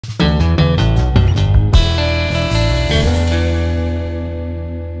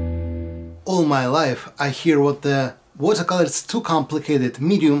All my life I hear what the watercolor is too complicated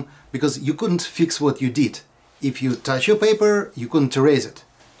medium because you couldn't fix what you did. If you touch your paper, you couldn't erase it.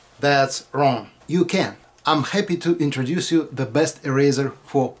 That's wrong. You can. I'm happy to introduce you the best eraser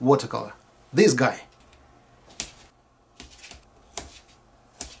for watercolor. This guy.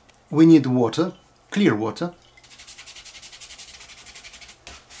 We need water, clear water.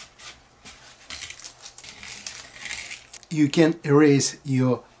 You can erase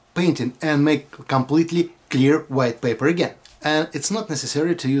your painting and make completely clear white paper again. And it's not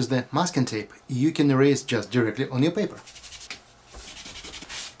necessary to use the masking tape. You can erase just directly on your paper.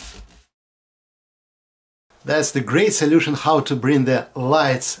 That's the great solution how to bring the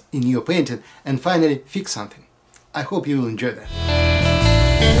lights in your painting and finally fix something. I hope you will enjoy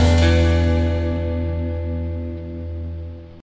that.